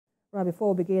Right,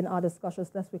 before we begin our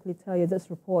discussions, let's quickly tell you this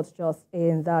report just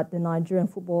in that the Nigerian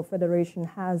Football Federation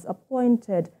has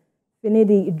appointed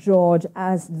Chinedu George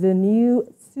as the new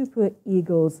Super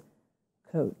Eagles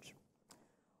coach.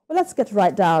 Well, let's get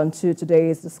right down to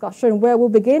today's discussion, where we'll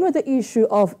begin with the issue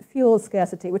of fuel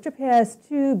scarcity, which appears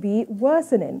to be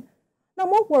worsening. Now,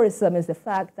 more worrisome is the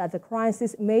fact that the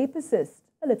crisis may persist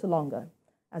a little longer,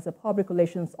 as a public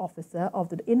relations officer of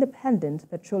the Independent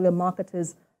Petroleum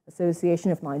Marketers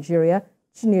Association of Nigeria,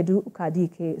 Chinedu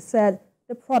Ukadike, said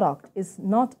the product is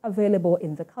not available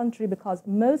in the country because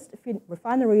most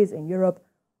refineries in Europe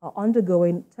are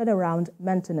undergoing turnaround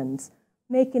maintenance,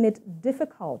 making it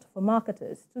difficult for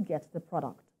marketers to get the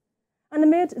product. And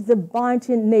amid the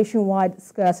biting nationwide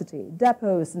scarcity,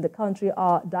 depots in the country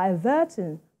are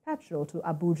diverting petrol to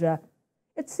Abuja.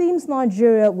 It seems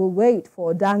Nigeria will wait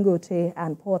for Dangote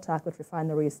and Port Harcourt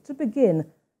refineries to begin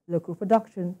local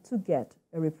production to get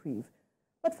a reprieve.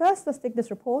 But first, let's take this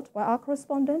report by our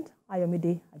correspondent,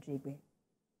 Ayomide Ajigbe.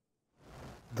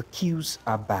 The queues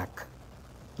are back.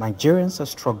 Nigerians are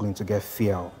struggling to get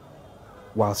fuel.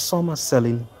 While some are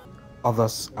selling,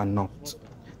 others are not.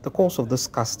 The cause of this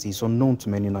scarcity is unknown to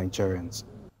many Nigerians.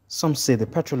 Some say the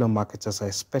petroleum marketers are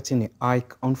expecting a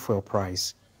hike on fuel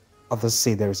price. Others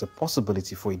say there is a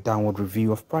possibility for a downward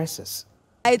review of prices.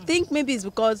 I think maybe it's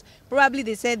because probably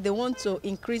they said they want to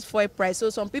increase fuel price.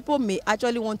 So some people may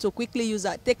actually want to quickly use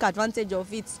that, take advantage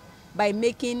of it by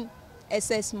making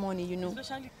excess money, you know.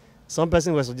 Some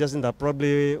person was suggesting that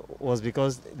probably was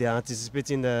because they are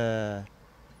anticipating the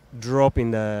drop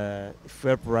in the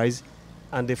fuel price,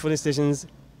 and the filling stations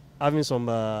having some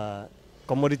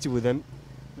commodity with them.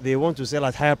 They want to sell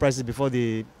at higher prices before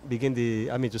they begin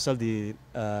to sell the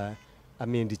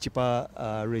cheaper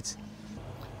rates.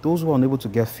 Those who are unable to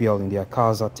get fuel in their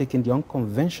cars are taking the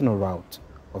unconventional route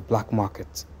of black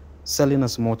market, selling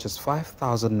as much as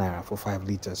 5,000 naira for 5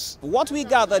 liters. What we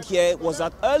gathered here was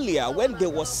that earlier when they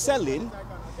were selling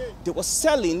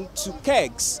to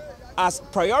kegs as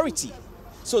priority.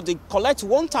 So they collect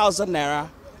 1,000 naira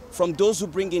from those who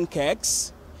bring in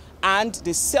kegs and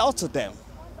they sell to them.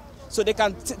 So they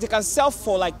can sell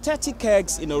for like 30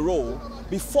 kegs in a row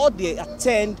before they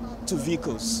attend to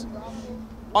vehicles.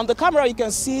 On the camera, you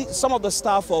can see some of the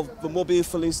staff of the mobile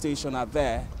filling station are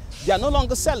there. They are no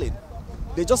longer selling.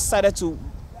 They just decided to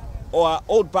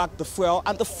hold back the fuel,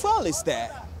 and the fuel is there.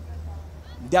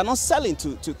 They are not selling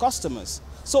to customers.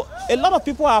 So a lot of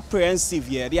people are apprehensive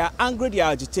here. They are angry, they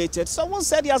are agitated. Someone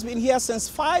said he has been here since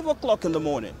 5 o'clock in the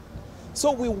morning.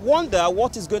 So we wonder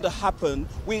what is going to happen.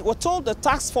 We were told the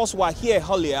task force were here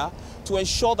earlier to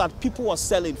ensure that people were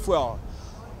selling fuel.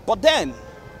 But then,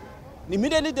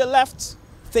 immediately they left,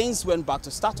 things went back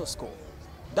to status quo.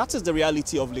 That is the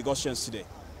reality of Lagosians today.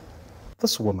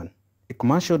 This woman, a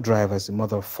commercial driver, is a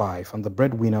mother of 5 and the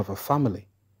breadwinner of a family.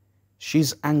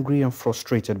 She's angry and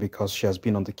frustrated because she has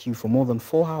been on the queue for more than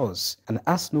 4 hours and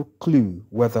has no clue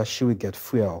whether she will get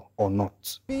fuel or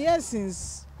not. Been here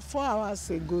since 4 hours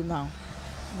ago now.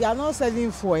 They are not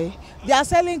selling fuel. They are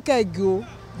selling keg.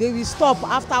 They will stop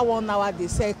after 1 hour. They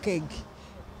sell keg.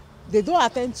 They don't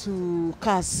attend to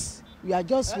cars. We are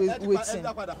just waiting.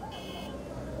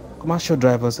 Commercial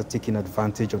drivers are taking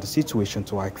advantage of the situation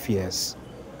to hike fares,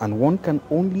 and one can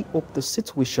only hope the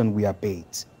situation will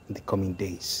abate in the coming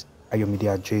days.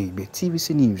 Ayomide Ajigbe,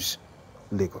 TVC News,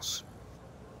 Lagos.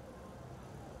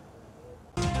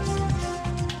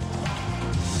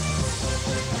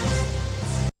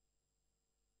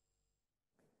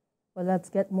 Well, let's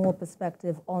get more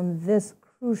perspective on this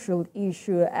crucial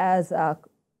issue as our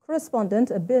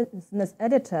correspondent, a business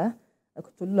editor,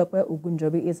 Tolulope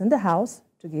Ogunjobi, is in the house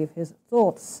to give his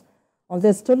thoughts on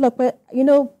this. Tolulope, you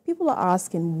know, people are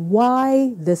asking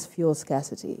why this fuel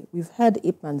scarcity. We've heard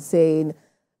IPMAN saying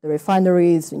the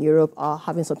refineries in Europe are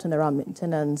having some turnaround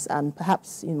maintenance and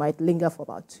perhaps it might linger for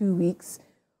about 2 weeks.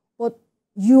 But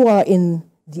you are in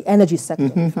the energy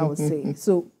sector, if I would say.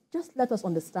 So just let us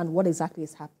understand what exactly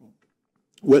is happening.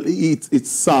 Well, it's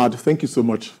sad. Thank you so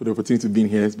much for the opportunity of being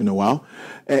here. It's been a while.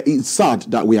 It's sad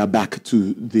that we are back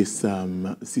to this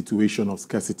situation of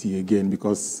scarcity again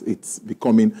because it's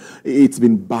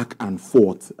been back and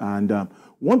forth. And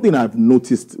one thing I've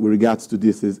noticed with regards to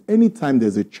this is anytime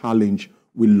there's a challenge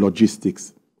with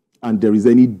logistics and there is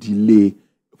any delay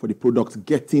for the product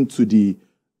getting to the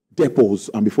depots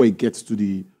and before it gets to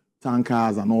the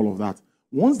tankers and all of that,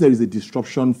 once there is a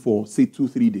disruption for, say,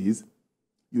 2-3 days,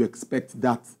 you expect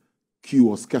that queue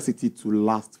or scarcity to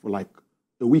last for like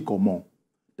a week or more.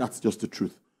 That's just the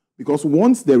truth. Because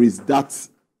once there is that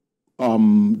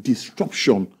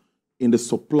disruption in the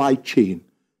supply chain,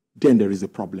 then there is a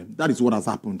problem. That is what has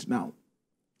happened now.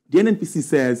 The NNPC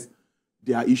says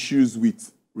there are issues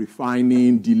with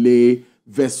refining, delay,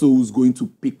 vessels going to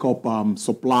pick up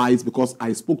supplies, because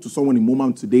I spoke to someone in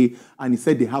Moment today and he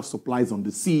said they have supplies on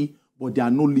the sea, but there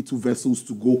are no little vessels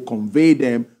to go convey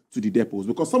them to the depots,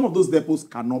 because some of those depots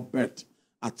cannot berth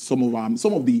at some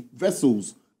of the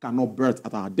vessels cannot berth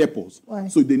at our depots. Why?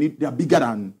 So they are bigger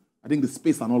than, I think, the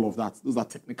space and all of that. Those are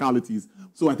technicalities.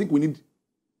 So I think we need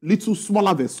little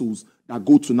smaller vessels that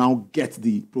go to now get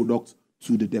the product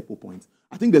to the depot point.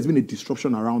 I think there's been a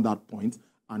disruption around that point,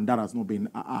 and that has not been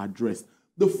addressed.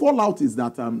 The fallout is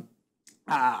that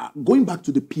going back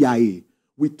to the PIA,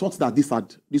 we thought that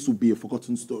this would be a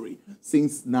forgotten story.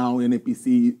 Since now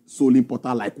NNPC sole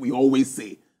importer, like we always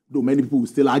say, though many people will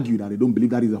still argue that they don't believe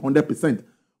that is 100%.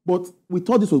 But we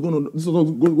thought this wasn't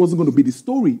going to be the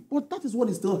story. But that is what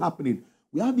is still happening.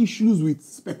 We have issues with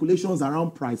speculations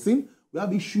around pricing. We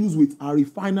have issues with our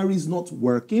refineries not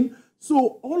working.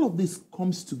 So all of this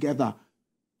comes together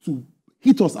to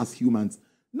hit us as humans.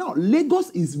 Now,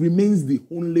 Lagos remains the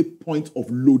only point of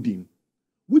loading,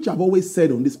 which I've always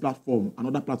said on this platform and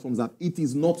other platforms, that it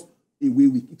is not a way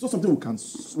it's not something we can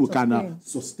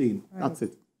sustain. Right. That's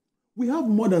it. We have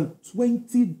more than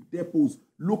 20 depots,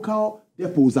 local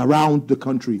depots around the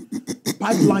country.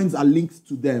 Pipelines are linked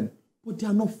to them, but they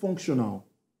are not functional.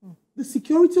 The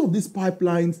security of these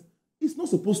pipelines is not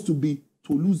supposed to be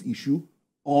Tolu's issue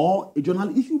or a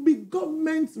journal issue, be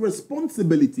government's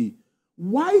responsibility.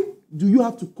 Why do you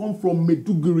have to come from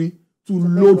Maiduguri to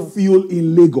load fuel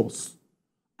in Lagos?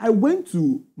 I went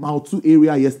to Mautu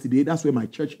area yesterday, that's where my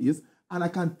church is, and I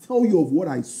can tell you of what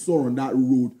I saw on that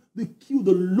road. The queue,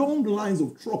 the long lines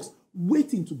of trucks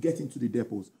waiting to get into the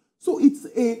depots. So it's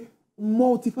a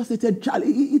multifaceted challenge.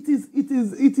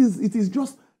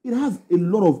 It has a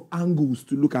lot of angles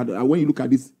to look at when you look at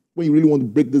this, when you really want to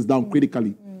break this down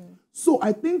critically. So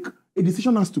I think a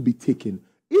decision has to be taken.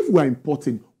 If we're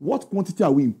importing, what quantity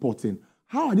are we importing?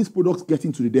 How are these products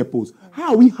getting to the depots?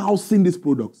 How are we housing these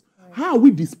products? How are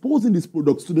we disposing these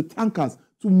products to the tankers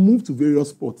to move to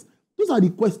various spots? Those are the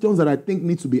questions that I think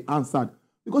need to be answered.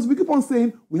 Because we keep on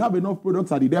saying we have enough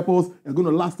products at the depots, they're going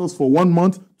to last us for 1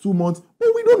 month, 2 months, but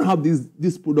we don't have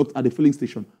these products at the filling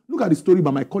station. Look at the story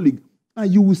by my colleague,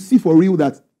 and you will see for real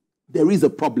that there is a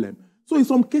problem. So in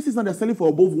some cases, now they're selling for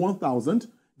above 1,000.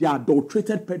 They are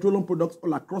adulterated petroleum products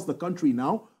all across the country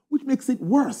now, which makes it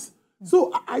worse.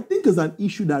 So I think it's an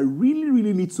issue that really,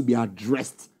 really needs to be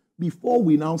addressed before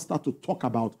we now start to talk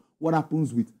about what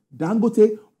happens with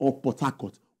Dangote or Port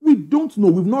Harcourt. We don't know.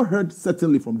 We've not heard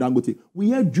certainly from Dangote. We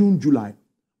hear June, July,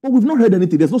 but we've not heard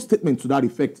anything. There's no statement to that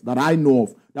effect that I know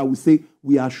of that will say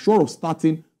we are sure of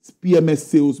starting PMS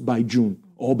sales by June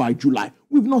or by July.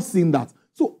 We've not seen that.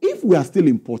 So if we are still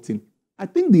importing, I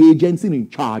think the agency in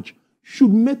charge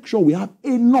should make sure we have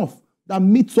enough that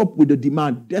meets up with the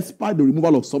demand despite the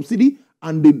removal of subsidy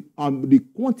and the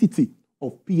quantity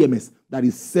of PMS that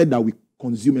is said that we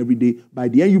consume every day by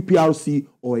the NUPRC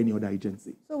or any other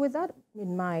agency. So with that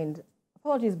in mind,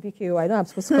 apologies, BQ, I know I'm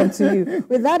supposed to come to you.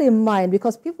 With that in mind,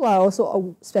 because people are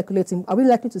also speculating, are we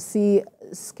likely to see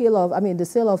the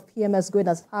sale of PMS going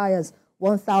as high as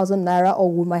 1,000 naira,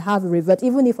 or we might have a revert,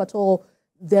 even if at all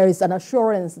there is an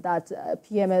assurance that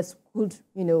PMS could,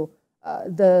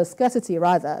 the scarcity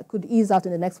rather, could ease out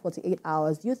in the next 48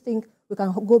 hours? Do you think we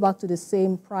can go back to the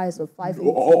same price of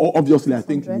 580? Obviously, I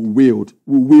think we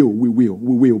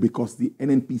will, because the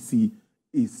NNPC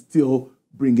is still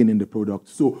bringing in the product.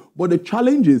 So, but the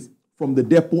challenge is from the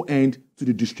depot end to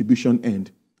the distribution end.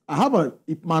 I have an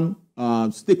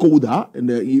IPMAN stakeholder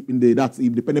that's the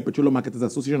Independent Petroleum Marketers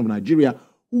Association of Nigeria,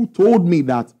 who told me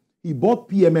that he bought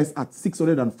PMS at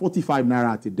 645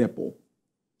 naira at a depot.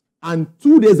 And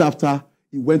 2 days after,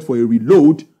 he went for a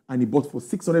reload and he bought for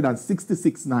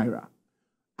 666 naira.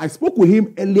 I spoke with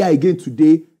him earlier again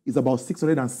today. It's about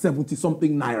 670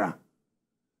 something naira.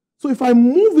 So if I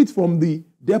move it from the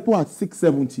depot at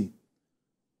 670,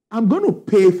 I'm going to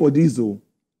pay for diesel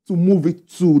to move it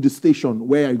to the station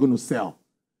where you're going to sell.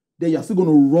 Then you're still going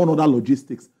to run other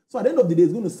logistics. So at the end of the day,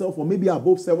 it's going to sell for maybe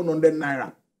above 700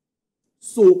 naira.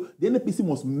 So the NNPC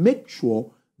must make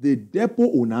sure the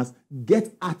depot owners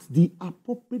get at the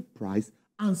appropriate price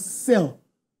and sell,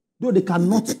 though they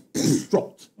cannot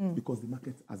disrupt because the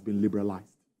market has been liberalized.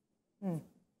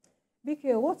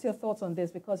 BQ, what's your thoughts on this?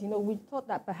 Because, we thought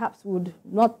that perhaps we would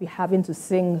not be having to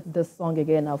sing this song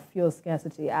again of fuel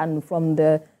scarcity. And from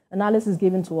the analysis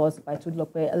given to us by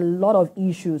Tudlope, a lot of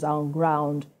issues are on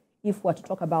ground if we're to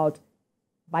talk about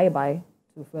bye-bye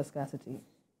to fuel scarcity.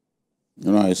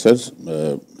 I said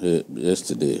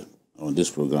yesterday on this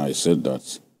program, I said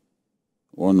that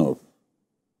one of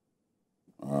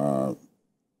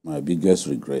my biggest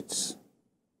regrets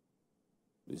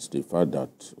is the fact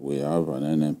that we have an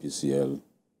NNPCL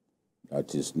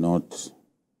that is not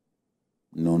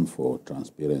known for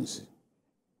transparency.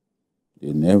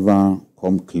 They never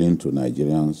come clean to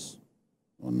Nigerians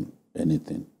on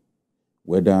anything,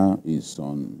 whether it's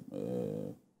on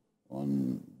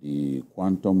the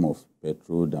quantum of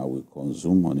petrol that we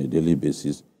consume on a daily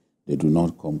basis. They do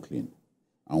not come clean.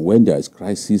 And when there is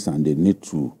crisis and they need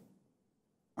to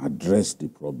address the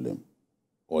problem,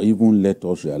 or even let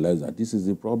us realize that this is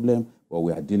the problem, but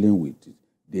we are dealing with it,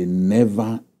 they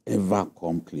never, ever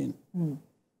come clean.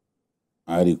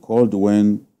 I recalled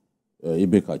when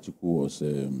Ibe Kachuku was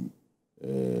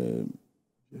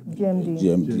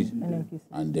GMD,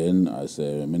 and then as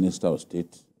a Minister of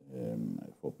State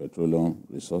for Petroleum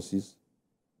Resources,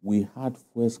 we had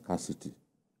fuel scarcity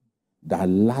that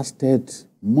lasted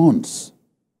months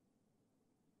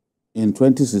in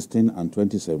 2016 and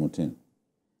 2017.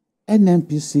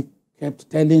 NNPC kept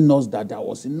telling us that there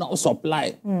was enough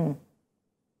supply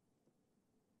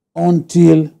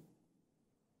until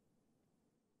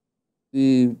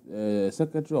the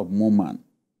Secretary of MOMAN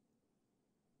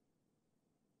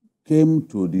came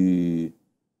to the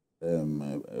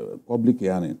public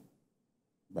hearing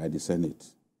by the Senate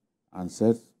and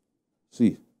said,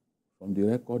 see, from the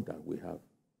record that we have,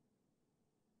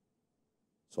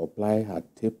 supply had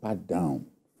tapered down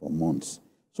for months.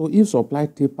 So if supply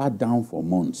tapered down for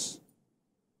months,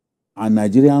 and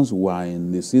Nigerians were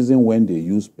in the season when they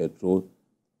use petrol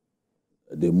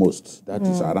the most, that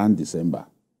is around December,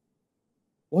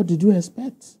 what did you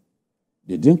expect?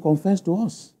 They didn't confess to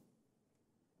us.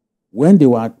 When they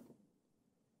were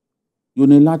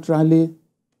unilaterally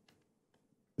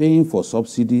paying for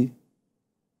subsidy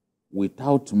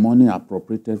without money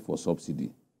appropriated for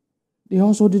subsidy, they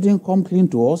also didn't come clean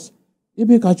to us.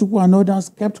 Ibe Kachuku and others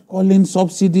kept calling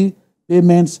subsidy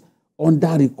payments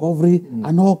under recovery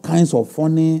and all kinds of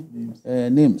funny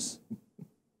names.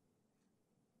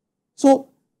 So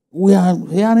we are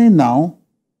hearing now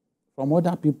from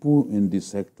other people in the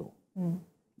sector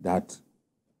that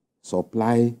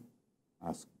supply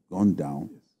has gone down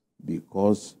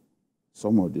because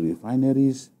some of the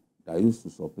refineries that used to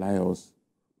supply us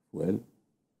well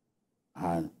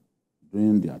are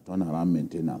doing their turnaround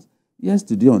maintenance.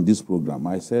 Yesterday on this program,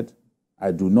 I said,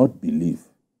 I do not believe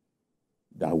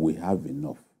that we have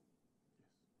enough.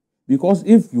 Because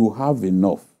if you have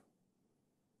enough,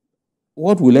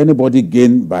 what will anybody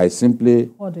gain by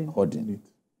simply hoarding?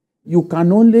 You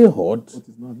can only hoard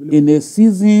in a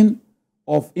season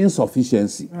of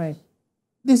insufficiency. Right.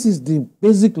 This is the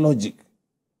basic logic.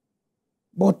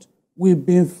 But we've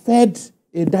been fed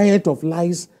a diet of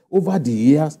lies over the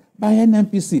years by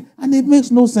NNPC, and it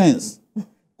makes no sense.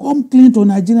 Come clean to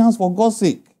Nigerians for God's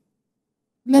sake.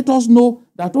 Let us know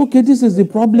that, okay, this is the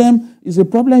problem, it's a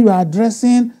problem you are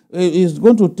addressing, it's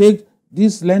going to take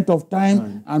this length of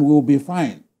time and we'll be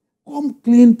fine. Come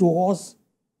clean to us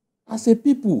as a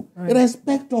people.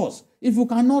 Respect us. If you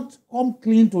cannot come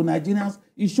clean to Nigerians,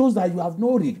 it shows that you have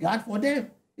no regard for them.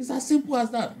 It's as simple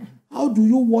as that. How do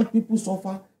you want people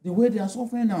suffer the way they are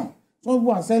suffering now? Some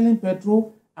people are selling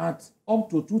petrol at up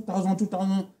to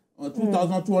 2,200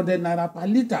 naira per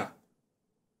liter.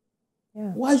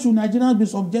 Yeah. Why should Nigerians be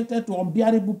subjected to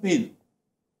unbearable pain?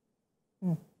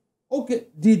 Okay,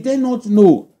 did they not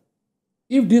know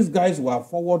if these guys were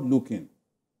forward-looking,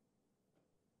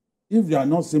 if they are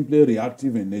not simply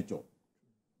reactive in nature,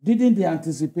 didn't they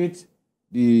anticipate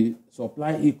the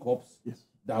supply hiccups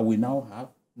that we now have?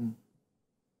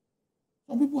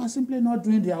 Some people are simply not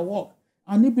doing their work.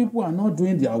 And if people are not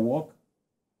doing their work,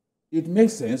 it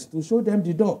makes sense to show them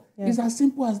the door. Yeah. It's as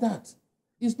simple as that.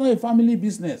 It's not a family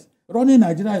business. Running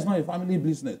Nigeria is not a family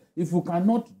business. If you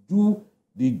cannot do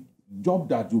the job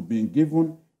that you've been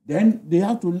given, then they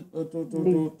have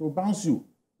to bounce you.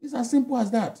 It's as simple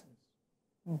as that.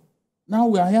 Now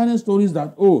we are hearing stories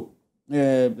that,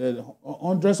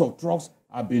 hundreds of trucks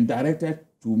have been directed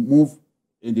to move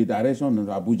in the direction of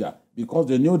Abuja because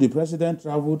they knew the president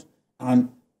traveled and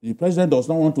the president does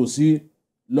not want to see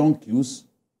long queues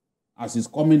as he's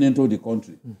coming into the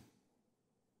country.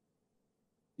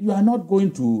 You are not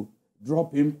going to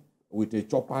drop him with a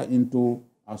chopper into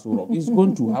Aso Rock. He's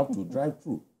going to have to drive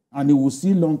through and he will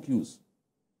see long queues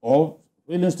or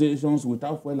filling stations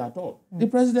without fuel at all. The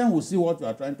president will see what you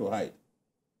are trying to hide.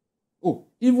 Oh,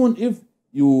 even if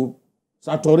you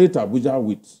saturate Abuja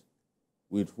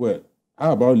with fuel,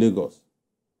 how about Lagos?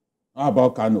 How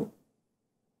about Kano?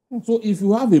 So if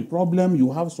you have a problem,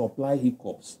 you have supply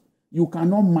hiccups, you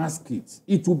cannot mask it.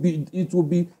 It will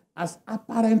be as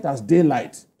apparent as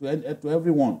daylight to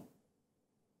everyone.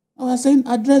 I was saying,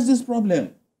 address this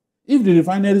problem. If the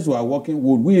refineries were working,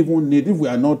 would we even need, if we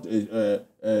are not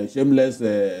shameless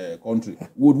country,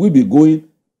 would we be going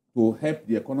to help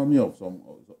the economy of some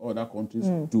other countries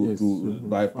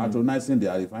by patronizing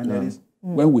their refineries?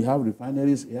 When we have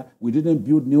refineries here, we didn't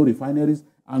build new refineries.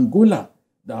 Angola,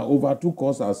 that overtook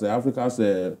us as Africa's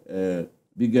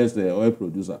biggest oil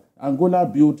producer. Angola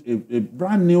built a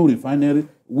brand new refinery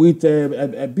with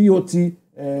a BOT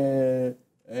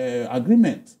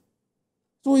agreement.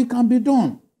 So it can be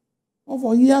done. But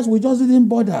for years, we just didn't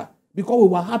bother because we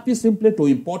were happy simply to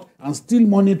import and steal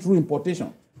money through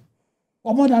importation.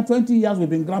 For more than 20 years, we've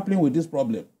been grappling with this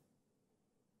problem.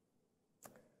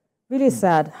 Really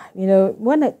sad. You know,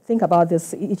 when I think about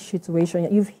this each situation,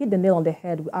 you've hit the nail on the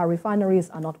head. Our refineries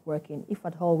are not working. If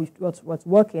at all what's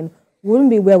working, we wouldn't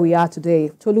be where we are today.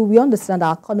 Tolu, we understand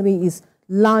our economy is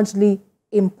largely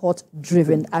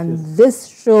import-driven, and this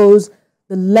shows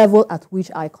the level at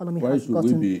which our economy has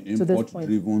gotten to this point. Why should we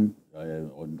be import-driven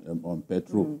on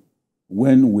petrol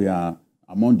when we are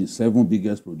among the 7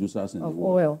 biggest producers in the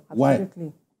world? Oil,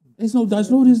 absolutely. Why?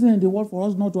 There's no reason in the world for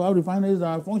us not to have refineries that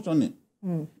are functioning.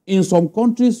 In some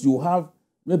countries, you have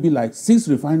maybe like 6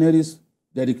 refineries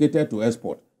dedicated to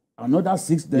export, another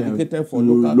 6 dedicated for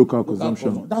local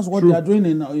consumption. That's what they are doing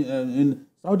in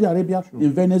Saudi Arabia,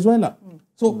 in Venezuela.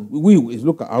 So we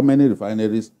look at how many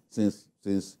refineries since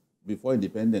before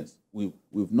independence.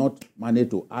 We've not managed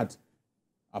to add,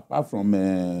 apart from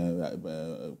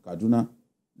Kaduna,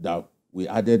 that we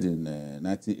added in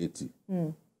 1980.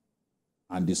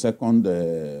 And the second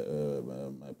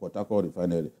Port Harcourt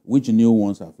refinery. Which new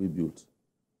ones have we built?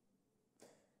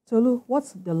 Tolu,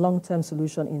 what's the long-term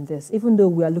solution in this? Even though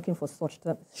we are looking for such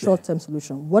short-term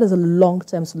solution, what is a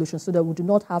long-term solution so that we do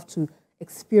not have to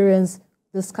experience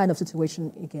this kind of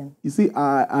situation again? You see,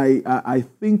 I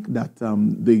think that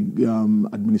the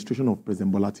administration of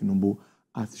President Bola Tinubu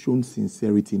has shown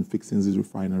sincerity in fixing these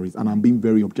refineries, and I'm being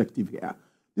very objective here.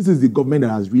 This is the government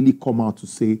that has really come out to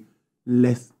say,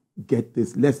 let's get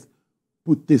this, let's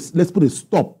put a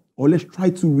stop, or let's try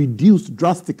to reduce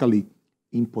drastically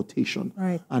importation.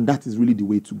 Right. And that is really the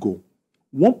way to go.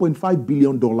 $1.5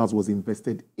 billion was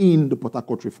invested in the Port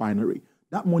Harcourt refinery.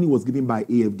 That money was given by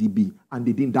AFDB, and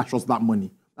they didn't dash us that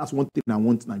money. That's one thing I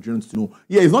want Nigerians to know.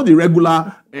 Yeah, it's not the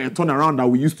regular turnaround that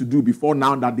we used to do before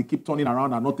now, that they keep turning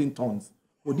around and nothing turns.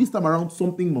 But this time around,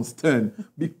 something must turn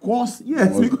because,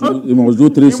 yes, it must do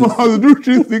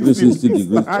 360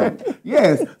 degrees.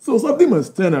 Yes, so something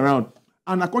must turn around.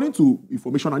 And according to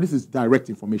information, and this is direct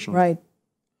information, right?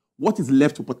 What is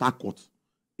left to Port Harcourt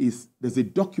is there's a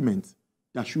document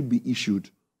that should be issued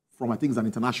from, I think it's an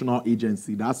international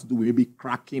agency that has to do with maybe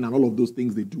cracking and all of those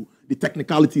things they do, the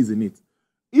technicalities in it.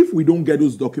 If we don't get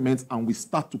those documents and we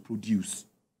start to produce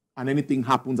and anything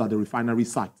happens at the refinery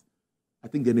site, I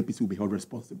think the NPC will be held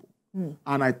responsible.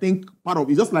 And I think part of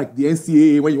it's just like the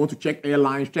NCAA when you want to check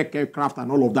airlines, check aircraft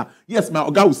and all of that. Yes, my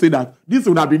guy will say that this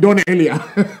would have been done earlier.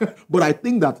 But I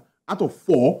think that out of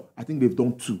 4, I think they've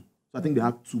done 2. So I think they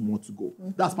have 2 more to go.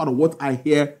 That's part of what I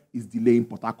hear is delaying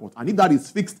Port Harcourt. And if that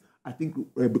is fixed, I think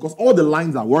because all the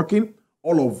lines are working,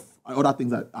 all of other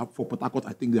things that are for Port Harcourt,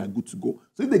 I think they are good to go.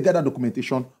 So if they get that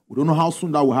documentation, we don't know how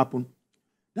soon that will happen.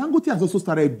 Dangote has also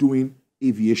started doing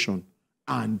aviation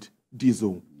and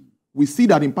diesel. We see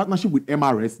that in partnership with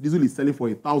MRS, diesel is selling for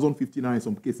 1,059 in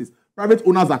some cases. Private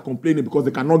owners are complaining because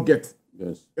they cannot get.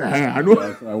 Yes. I know.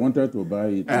 I wanted to buy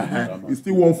it. It's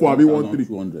still 1,400,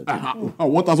 1,300.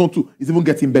 1,002. It's even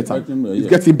getting better. It's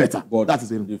getting better. But that is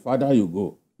the farther you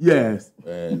go. Yes.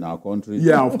 In our country.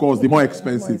 Yeah, of course, the more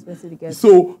expensive. More expensive to get.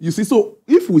 So, you see, so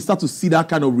if we start to see that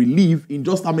kind of relief in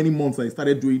just how many months I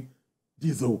started doing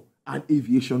diesel and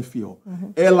aviation fuel.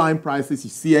 Airline prices, you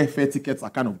see airfare tickets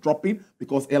are kind of dropping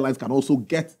because airlines can also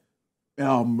get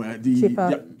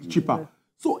cheaper.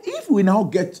 So if we now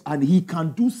get, and he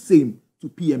can do same to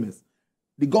PMS,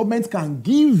 the government can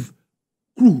give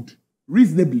crude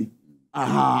reasonably.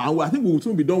 I think we will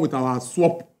soon be done with our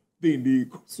swap thing, the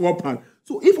swap.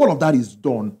 So if all of that is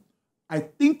done, I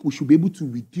think we should be able to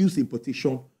reduce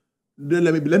importation.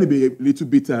 Let me be a little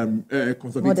bit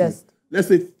conservative. Modest. Let's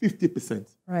say 50%,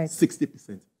 right.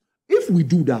 60%. If we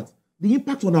do that, the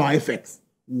impact on our FX,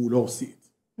 we will all see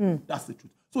it. That's the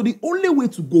truth. So the only way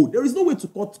to go, there is no way to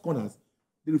cut corners.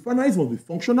 The refineries must be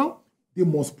functional. They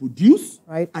must produce,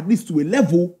 right, at least to a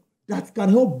level that can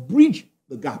help bridge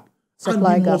the gap.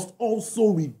 Supply and we gap. must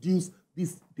also reduce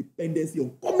this dependency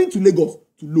on coming to Lagos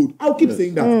to load. I'll keep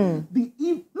saying that.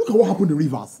 Look at what happened in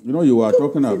Rivers. You know, you were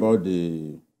talking about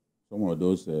some of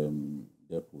those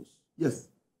depots. Yes.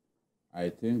 I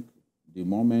think the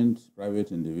moment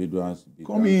private individuals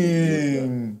come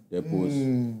in depots,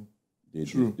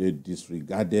 they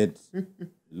disregarded a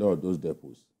lot of those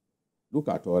depots. Look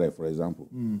at Ore, for example.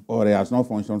 Ore has not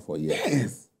functioned for years.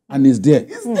 Yes. And it's there.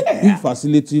 It's there. Big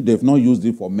facility, they've not used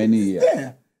it for many years.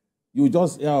 There. You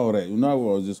just hear Ore. You know, I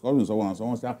was discussing with someone, and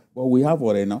someone said, but we have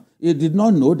Ore now. He did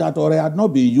not know that Ore had not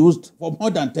been used for more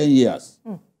than 10 years.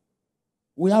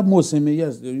 We have Mosimi,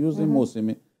 yes, they're using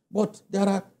Mosimi. But there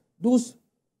are those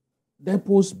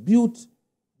depots built.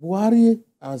 Buhari,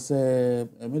 as a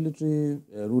military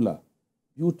ruler,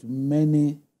 built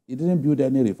many. He didn't build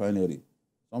any refinery.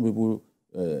 Some people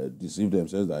deceive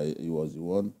themselves that he was the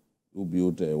one who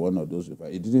built one of those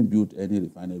refineries. He didn't build any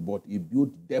refinery, but he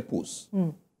built depots.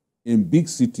 In big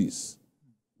cities,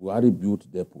 Buhari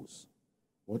built depots.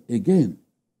 But again,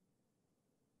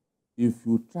 if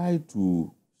you try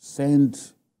to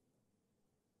send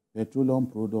petroleum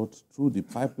products through the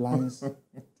pipelines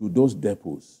to those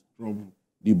depots,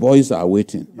 the boys are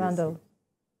waiting. Vandal.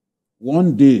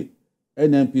 One day,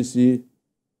 NNPC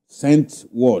sent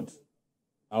word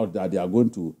out that they are going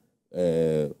to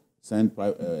send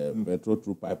petrol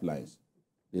through pipelines.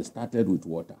 They started with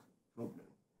water.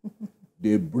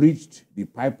 They breached the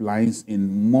pipelines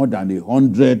in more than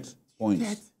 100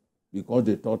 points because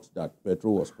they thought that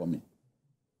petrol was coming.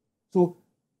 So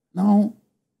now,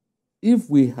 if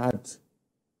we had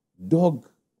dug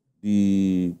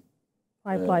the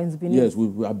pipelines beneath. Yes,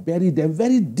 we are buried them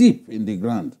very deep in the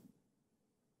ground,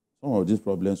 some of these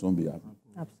problems won't be happening.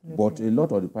 Absolutely. But a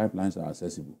lot of the pipelines are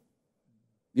accessible.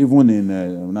 Even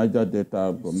in Niger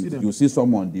Delta, you see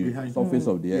some on the surface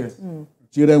of the earth.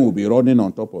 Children will be running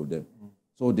on top of them.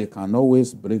 So they can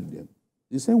always break them.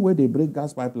 The same way they break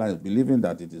gas pipelines, believing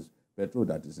that it is petrol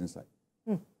that is inside.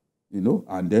 You know,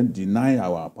 and then deny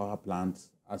our power plants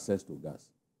access to gas.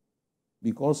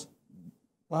 Because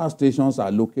power stations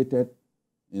are located,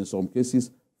 in some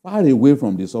cases, far away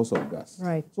from the source of gas.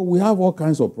 Right. So we have all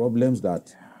kinds of problems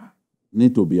that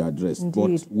need to be addressed.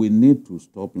 Indeed. But we need to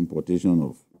stop importation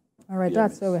of. All right,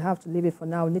 that's where we have to leave it for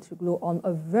now. We need to go on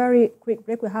a very quick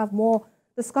break. We have more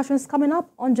discussions coming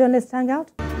up on Journalist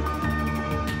Hangout.